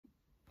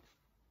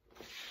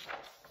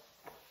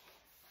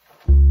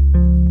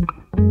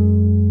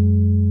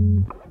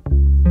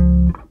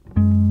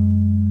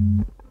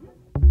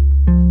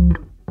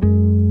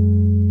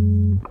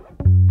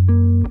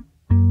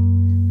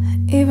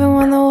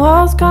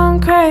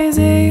going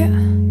crazy,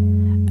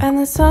 and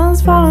the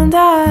sun's falling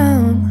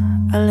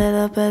down. A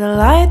little bit of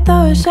light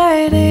though is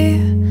shady,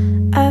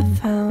 I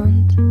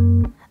found.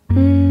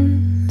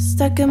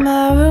 Stuck in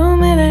my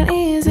room, it ain't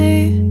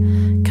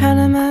easy,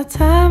 counting my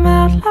time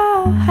out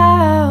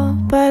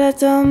loud. But I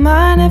don't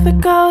mind if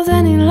it goes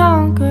any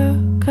longer,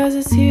 'cause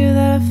it's you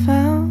that I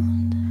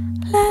found.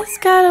 Let's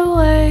get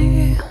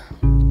away,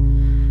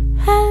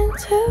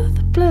 into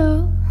the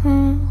blue.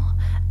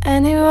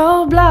 Any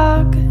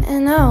roadblock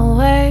in our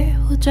way,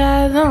 we'll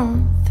drive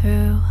on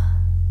through.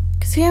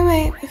 'Cause you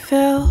make me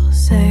feel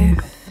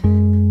safe,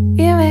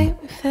 you make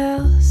me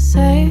feel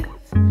safe,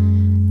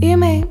 you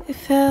make me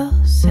feel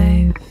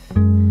safe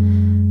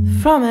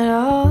from it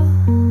all.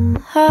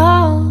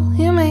 Oh,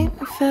 you make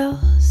me feel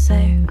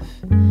safe,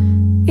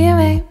 you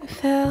make me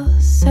feel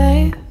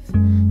safe,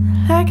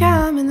 like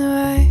I'm in the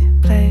right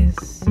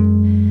place.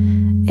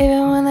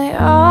 Even when they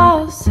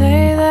all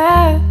say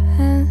that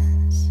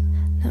it's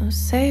no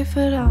safe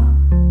at all.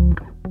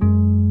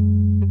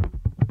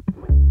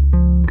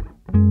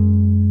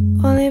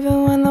 Well, even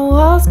when the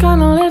world's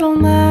gone a little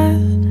mad,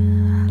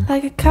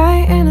 like a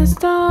kite in a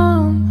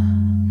storm,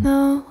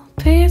 no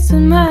peace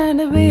of mind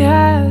to be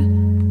had.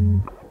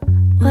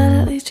 Well,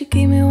 at least you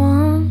keep me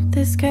warm.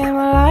 This game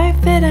of life,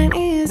 it ain't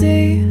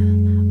easy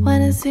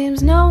when it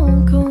seems no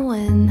one can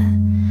win.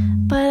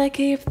 But I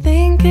keep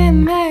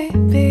thinking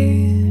maybe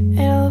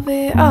it'll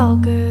be all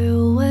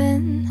good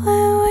when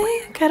we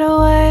get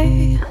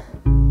away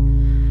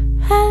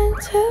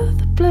into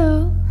the blue.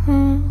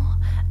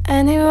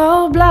 Any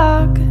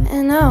roadblock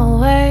in our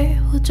way,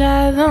 we'll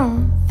drive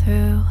on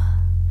through.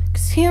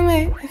 'Cause you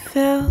make me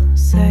feel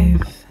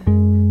safe,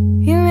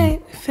 you make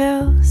me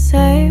feel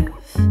safe,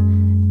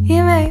 you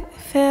make me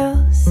feel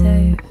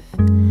safe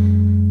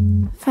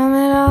from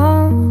it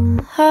all.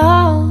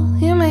 Oh,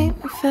 you make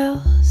me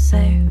feel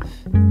safe,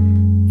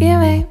 you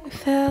make me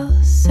feel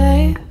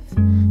safe,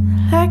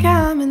 like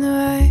I'm in the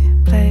right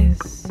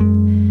place.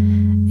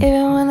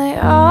 Even when they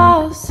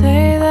all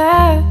say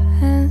that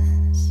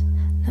it's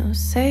no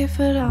safe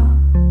at all,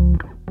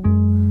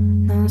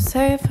 no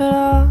safe at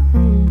all,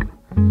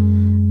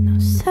 no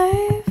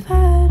safe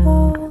at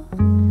all.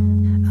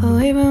 Oh,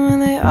 even when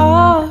they all